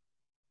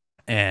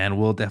 And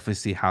we'll definitely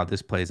see how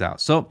this plays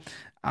out. So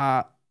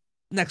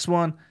next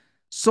one,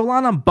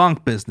 Solana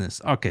Bonk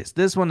business. Okay, so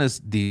this one is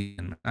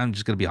degen. I'm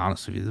just gonna be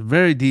honest with you. It's a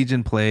very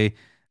degen play.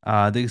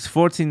 There's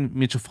 14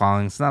 mutual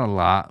followings. It's not a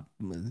lot.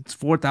 It's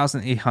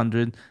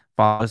 4,800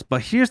 followers.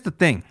 But here's the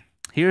thing.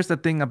 Here's the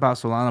thing about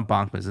Solana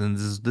Bonk business. And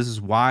this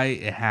is why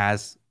it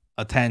has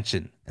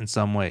attention in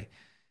some way.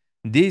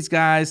 These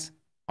guys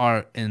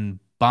are in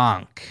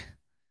Bonk,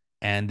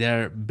 and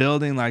they're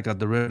building like a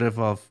derivative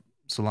of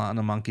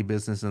Solana monkey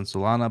business and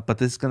Solana, but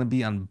this is gonna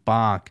be on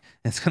Bonk.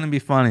 It's gonna be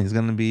funny. It's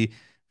gonna be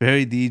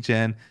very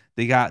degen.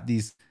 They got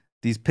these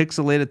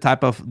pixelated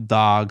type of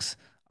dogs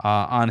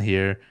on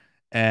here,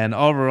 and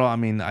overall, I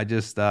mean, I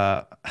just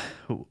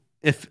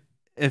if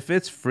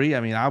it's free, I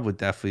mean, I would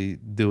definitely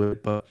do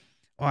it. But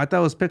oh, I thought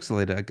it was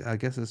pixelated. I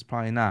guess it's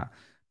probably not.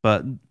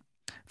 But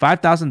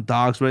 5,000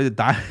 dogs ready to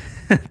die.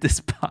 This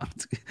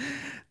Bonk,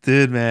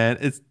 dude, man,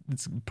 it's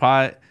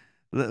probably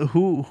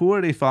who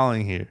are they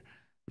following here?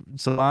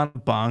 Solana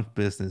Bonk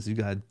business. You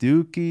got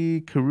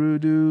Dookie,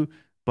 Karudu,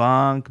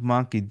 Bonk,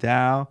 Monkey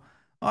DAO.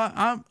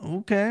 I'm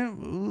okay.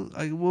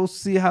 We'll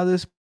see how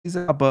this plays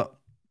out, but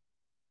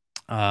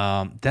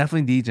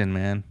definitely degen,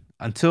 man.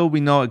 Until we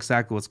know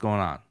exactly what's going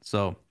on.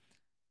 So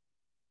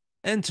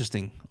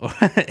interesting or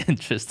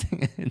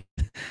interesting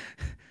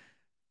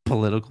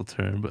political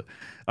term, but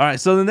all right.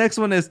 So the next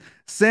one is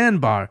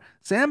Sandbar.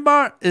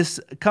 Sandbar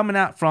is coming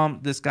out from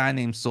this guy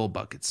named Soul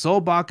Buckets.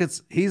 Soul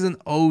Buckets, he's an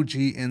OG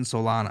in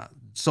Solana.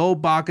 Soul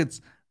Buckets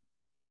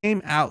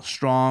came out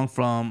strong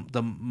from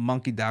the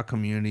Monkey DAO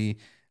community.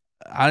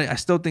 I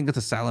still think it's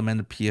a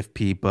salamander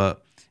PFP,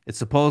 but it's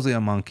supposedly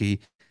a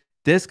monkey.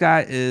 This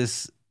guy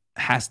has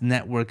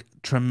networked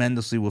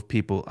tremendously with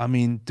people. I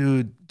mean,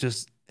 dude,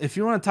 just if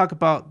you want to talk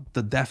about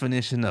the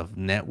definition of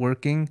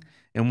networking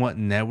and what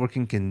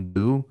networking can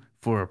do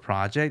for a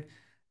project,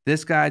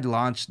 this guy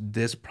launched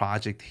this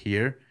project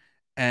here,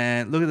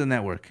 and look at the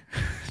network.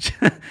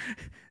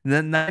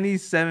 The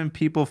 97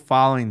 people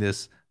following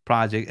this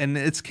project, and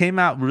it's came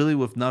out really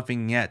with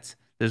nothing yet.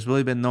 There's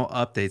really been no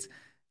updates.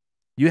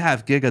 You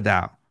have Giga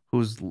DAO,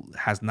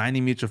 has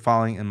 90 mutual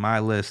following in my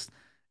list,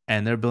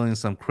 and they're building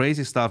some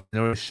crazy stuff. They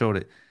already showed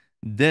it.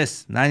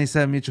 This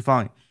 97 mutual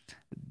following,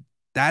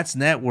 that's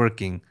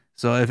networking.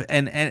 So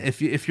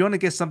if you want to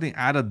get something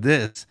out of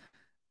this,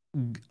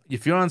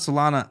 if you're on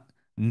Solana,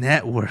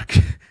 network,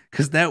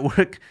 because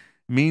network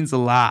means a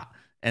lot.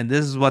 And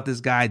this is what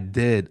this guy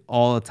did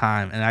all the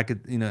time. And I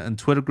could, in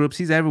Twitter groups,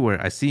 he's everywhere.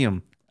 I see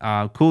him.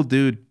 Cool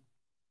dude.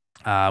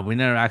 We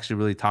never actually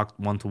really talked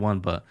one-to-one,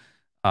 but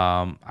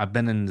I've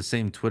been in the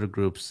same Twitter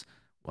groups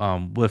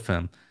with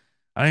him.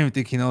 I don't even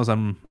think he knows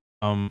I'm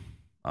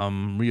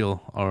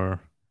real or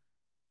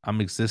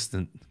I'm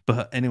existent.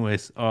 But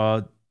anyways,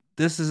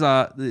 this is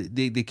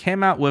they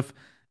came out with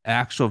an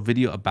actual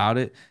video about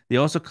it. They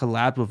also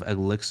collabed with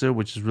Elixir,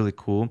 which is really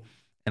cool,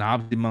 and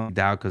obviously Monkey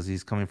DAO because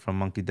he's coming from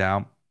Monkey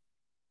DAO.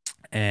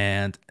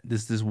 And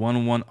this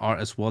 101 art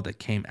as well that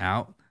came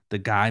out. The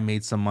guy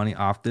made some money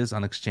off this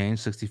on exchange,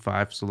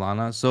 65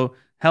 Solana. So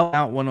help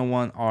out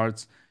 101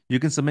 arts. You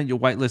can submit your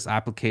whitelist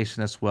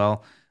application as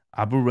well.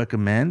 I would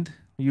recommend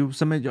you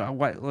submit your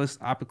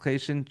whitelist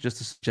application.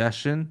 Just a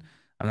suggestion.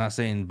 I'm not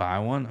saying buy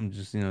one. I'm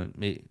just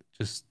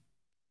just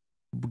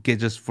get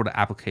just for the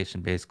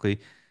application basically.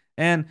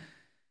 And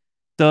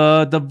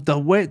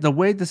the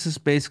way this is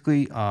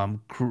basically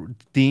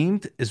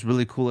themed is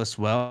really cool as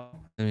well.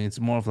 I mean, it's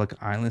more of like an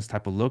islands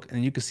type of look,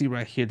 and you can see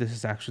right here. This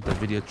is actually the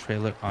video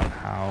trailer on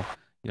how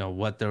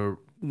what they're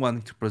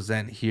wanting to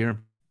present here.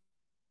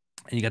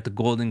 And you got the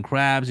golden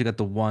crabs, you got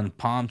the one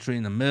palm tree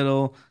in the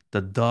middle,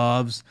 the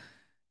doves,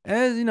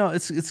 and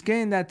it's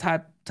getting that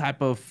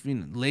type of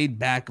laid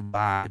back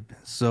vibe.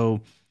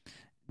 So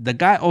the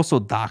guy also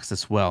doxed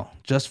as well,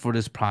 just for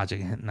this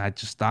project, and I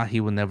just thought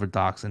he would never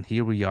dox, and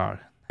here we are,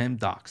 him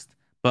doxed.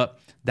 But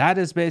that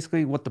is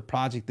basically what the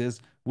project is.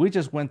 We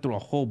just went through a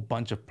whole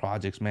bunch of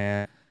projects,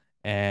 man,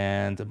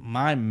 and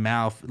my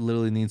mouth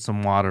literally needs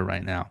some water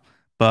right now.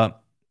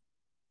 But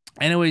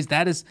anyways,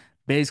 that is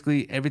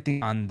basically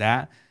everything on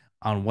that,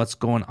 on what's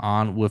going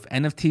on with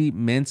NFT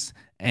mints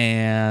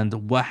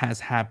and what has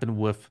happened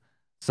with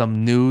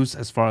some news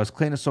as far as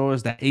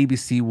Claynosaurz, that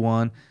ABC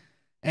one.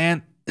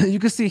 And you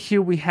can see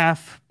here we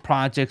have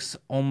projects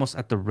almost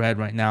at the red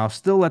right now,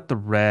 still at the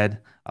red.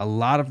 A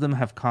lot of them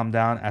have come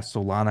down as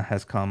Solana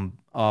has come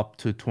up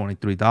to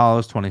 $23,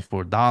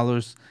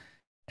 $24.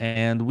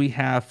 And we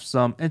have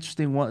some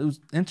interesting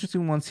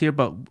ones here,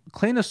 but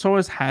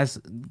Claynosaurz has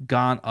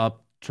gone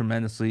up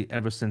tremendously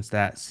ever since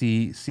that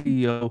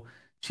CEO,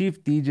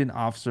 Chief Degen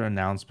Officer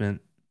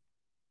announcement.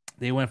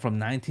 They went from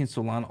 19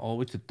 Solana all the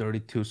way to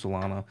 32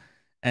 Solana.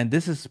 And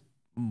this is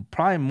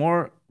probably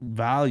more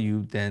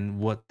value than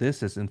what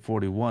this is in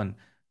 41,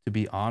 to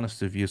be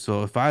honest with you.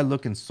 So if I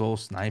look in Soul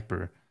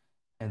Sniper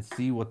and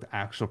see what the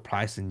actual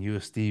price in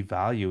USD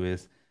value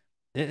is,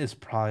 it is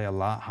probably a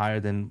lot higher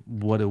than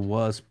what it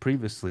was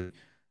previously.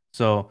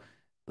 So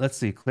let's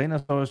see,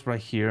 Claynosaurz right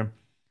here.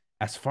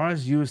 As far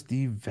as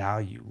USD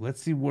value,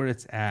 let's see where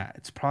it's at.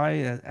 It's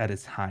probably at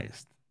its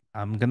highest.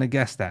 I'm gonna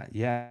guess that.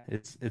 Yeah,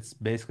 it's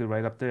basically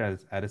right up there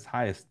at its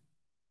highest.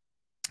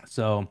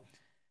 So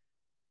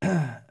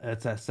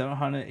it's at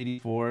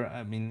 784.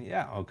 I mean,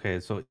 yeah, okay.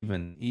 So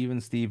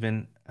even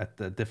Steven at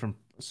the different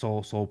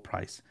soul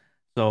price.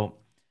 So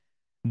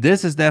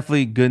this is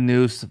definitely good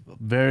news.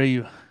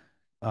 Very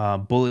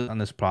bullish on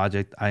this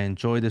project. I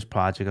enjoy this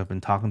project. I've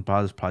been talking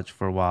about this project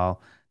for a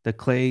while. The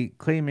clay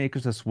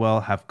makers as well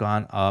have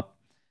gone up,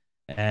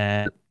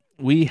 and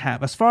we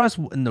have, as far as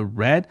in the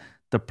red,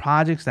 the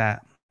projects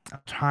that I'm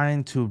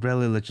trying to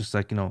really just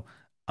like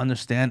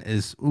understand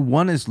is,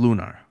 one is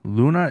Lunar.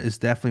 Lunar is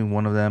definitely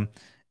one of them.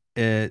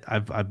 I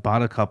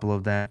bought a couple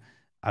of them.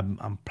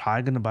 I'm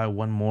probably gonna buy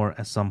one more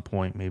at some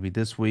point, maybe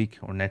this week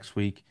or next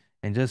week,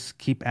 and just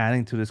keep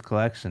adding to this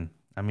collection.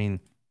 I mean,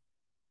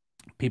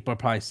 people are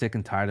probably sick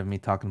and tired of me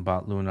talking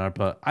about Lunar,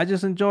 but I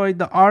just enjoyed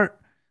the art,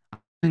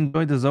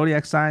 enjoyed the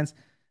zodiac signs,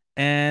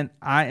 and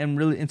I am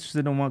really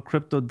interested in what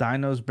Crypto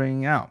Dino is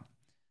bringing out.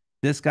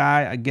 This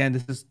guy, again,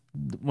 this is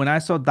when I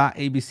saw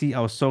 .abc, I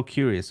was so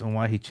curious on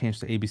why he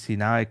changed to ABC.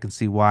 Now I can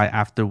see why,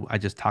 after I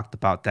just talked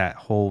about that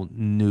whole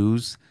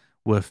news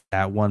with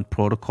that one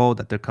protocol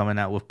that they're coming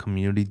out with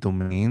community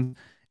domains.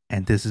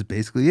 And this is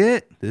basically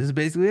it. This is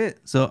basically it.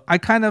 So I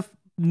kind of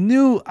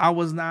knew I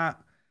was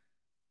not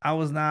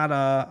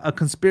a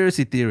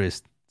conspiracy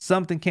theorist.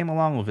 Something came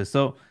along with it.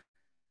 So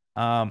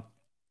um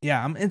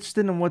yeah, I'm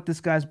interested in what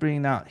this guy's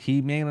bringing out.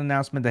 He made an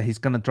announcement that he's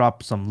gonna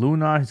drop some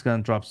Lunar, he's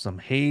gonna drop some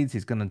Hades,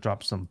 he's gonna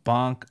drop some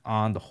Bonk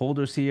on the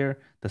holders here.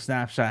 The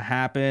snapshot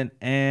happened,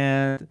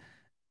 and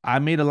I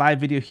made a live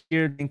video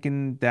here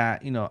thinking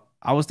that,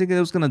 I was thinking it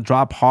was gonna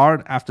drop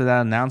hard after that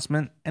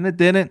announcement, and it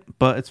didn't,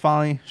 but it's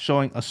finally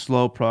showing a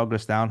slow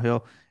progress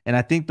downhill. And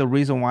I think the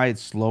reason why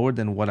it's slower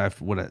than what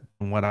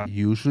I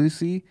usually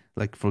see,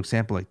 like for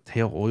example, like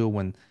Tail Oil,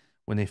 when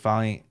they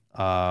finally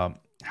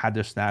had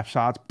their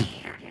snapshots,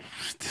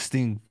 this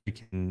thing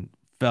freaking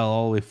fell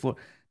all the way floor.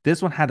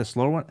 This one had a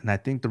slower one, and I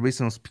think the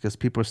reason was because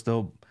people are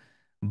still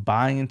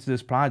buying into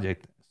this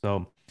project.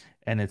 So,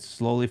 and it's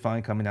slowly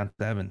finally coming down to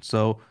 7.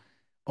 So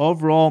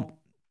overall,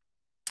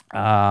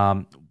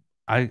 um,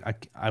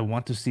 I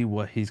want to see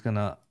what he's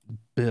gonna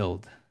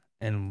build,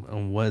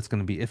 and what it's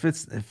gonna be. If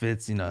it's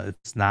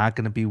not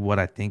gonna be what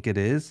I think it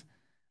is,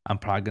 I'm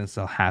probably gonna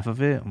sell half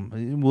of it.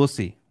 We'll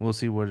see. We'll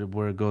see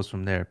where it goes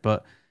from there.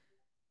 But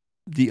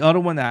the other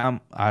one that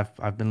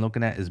I've been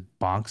looking at is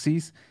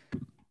BONKz,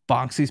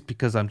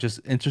 because I'm just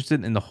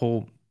interested in the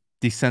whole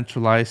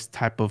decentralized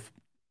type of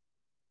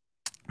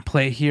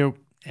play here.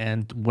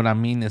 And what I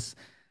mean is,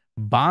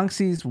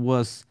 BONKz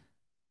was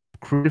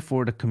created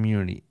for the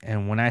community.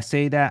 And when I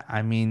say that,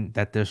 I mean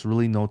that there's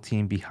really no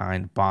team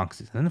behind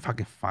BONKz. I don't know if I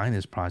can find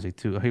this project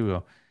too. Oh, here we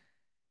go.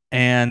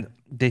 And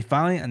they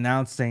finally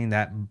announced saying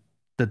that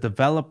the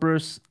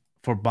developers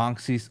for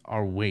BONKz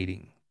are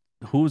waiting.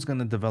 Who's going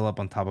to develop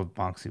on top of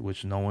BONKz,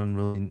 which no one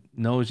really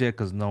knows yet,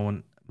 because no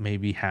one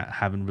maybe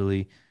haven't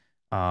really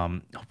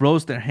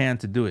rose their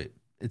hand to do it.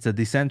 It's a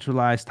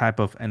decentralized type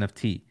of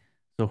NFT.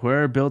 So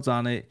whoever builds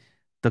on it,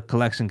 the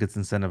collection gets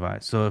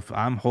incentivized. So if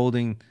I'm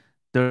holding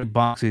 30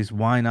 BONKz,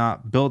 why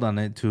not build on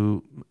it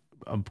to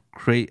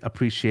create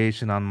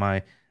appreciation on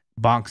my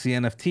BONKz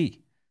NFT?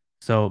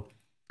 So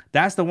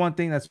that's the one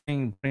thing that's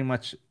being pretty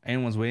much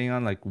anyone's waiting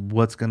on, like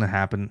what's gonna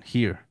happen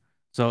here.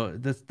 So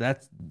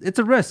that's it's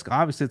a risk.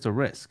 Obviously, it's a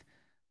risk,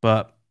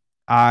 but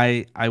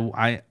I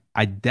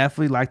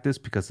definitely like this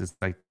because it's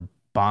like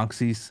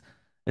BONKz.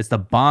 It's the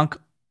Bonk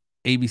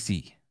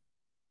ABC,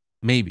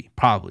 maybe,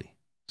 probably.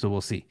 So we'll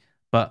see.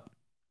 But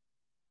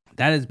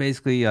that is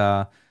basically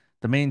the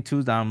main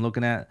tools that I'm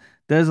looking at.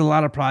 There's a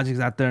lot of projects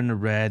out there in the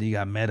red. You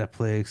got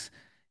Metaplex,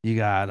 you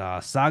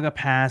got Saga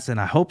Pass, and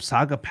I hope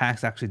Saga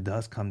Pass actually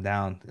does come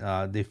down.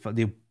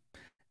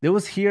 It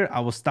was here.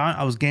 I was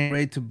getting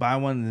ready to buy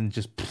one, and then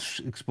just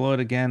explode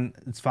again.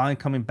 It's finally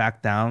coming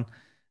back down.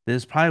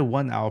 There's probably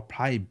one I'll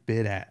probably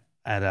bid at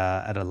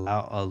a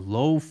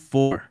low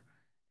 4,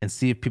 and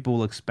see if people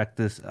will expect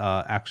this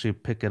actually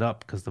pick it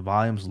up, because the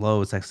volume's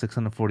low. It's like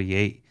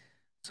 648.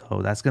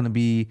 So that's gonna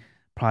be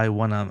probably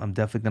one I'm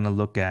definitely gonna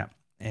look at.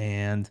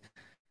 And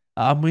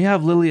we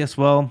have Lily as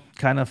well.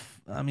 Kind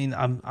of. I mean,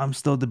 I'm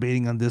still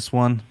debating on this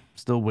one.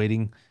 Still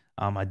waiting.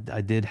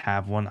 I did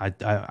have one. I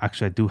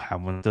do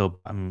have one still.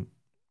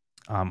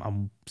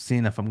 I'm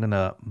seeing if I'm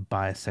gonna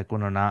buy a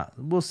second one or not.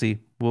 We'll see.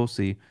 We'll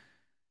see.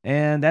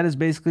 And that is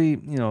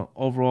basically,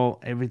 overall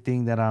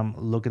everything that I'm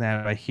looking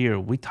at right here.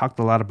 We talked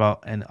a lot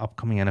about an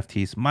upcoming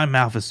NFTs. My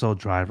mouth is so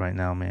dry right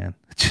now, man.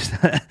 Just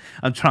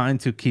I'm trying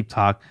to keep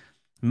talk.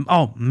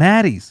 Oh,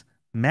 Maddie's.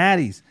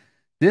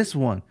 This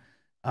one.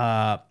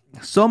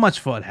 So much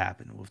fun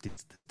happened with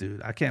this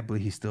dude. I can't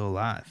believe he's still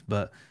alive.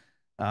 But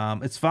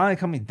It's finally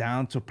coming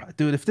down to,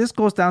 dude, if this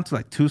goes down to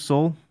like 2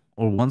 SOL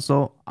or 1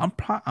 SOL, I'm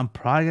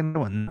probably gonna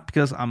go, not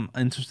because I'm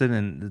interested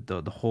in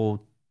the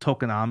whole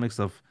tokenomics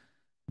of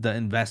the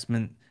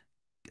investment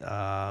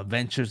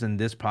ventures in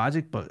this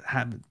project,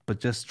 but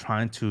just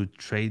trying to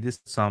trade this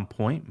at some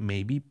point,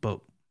 maybe. But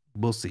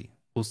we'll see.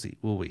 We'll see.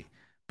 We'll wait.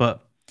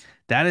 But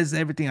that is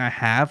everything I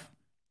have.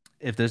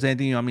 If there's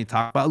anything you want me to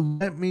talk about,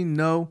 let me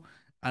know,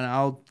 and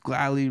I'll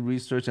gladly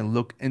research and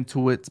look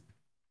into it.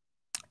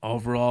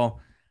 Overall,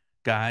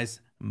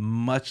 guys,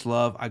 much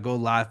love. I go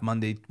live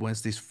Monday,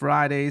 Wednesdays,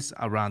 Fridays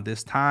around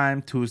this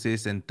time.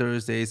 Tuesdays and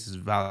Thursdays is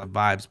Valid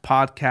Vibes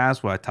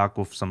podcast, where I talk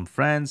with some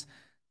friends.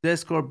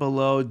 Discord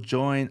below.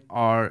 Join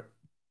our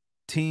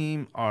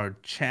team, our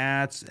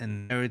chats,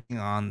 and everything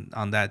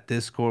on that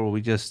Discord, where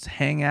we just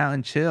hang out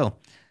and chill.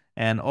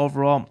 And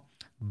overall,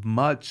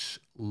 much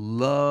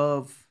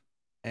love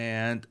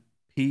and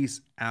peace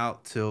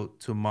out till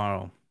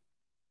tomorrow.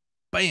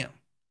 Bam.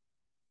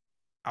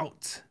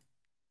 Out.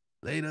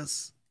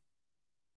 Latest.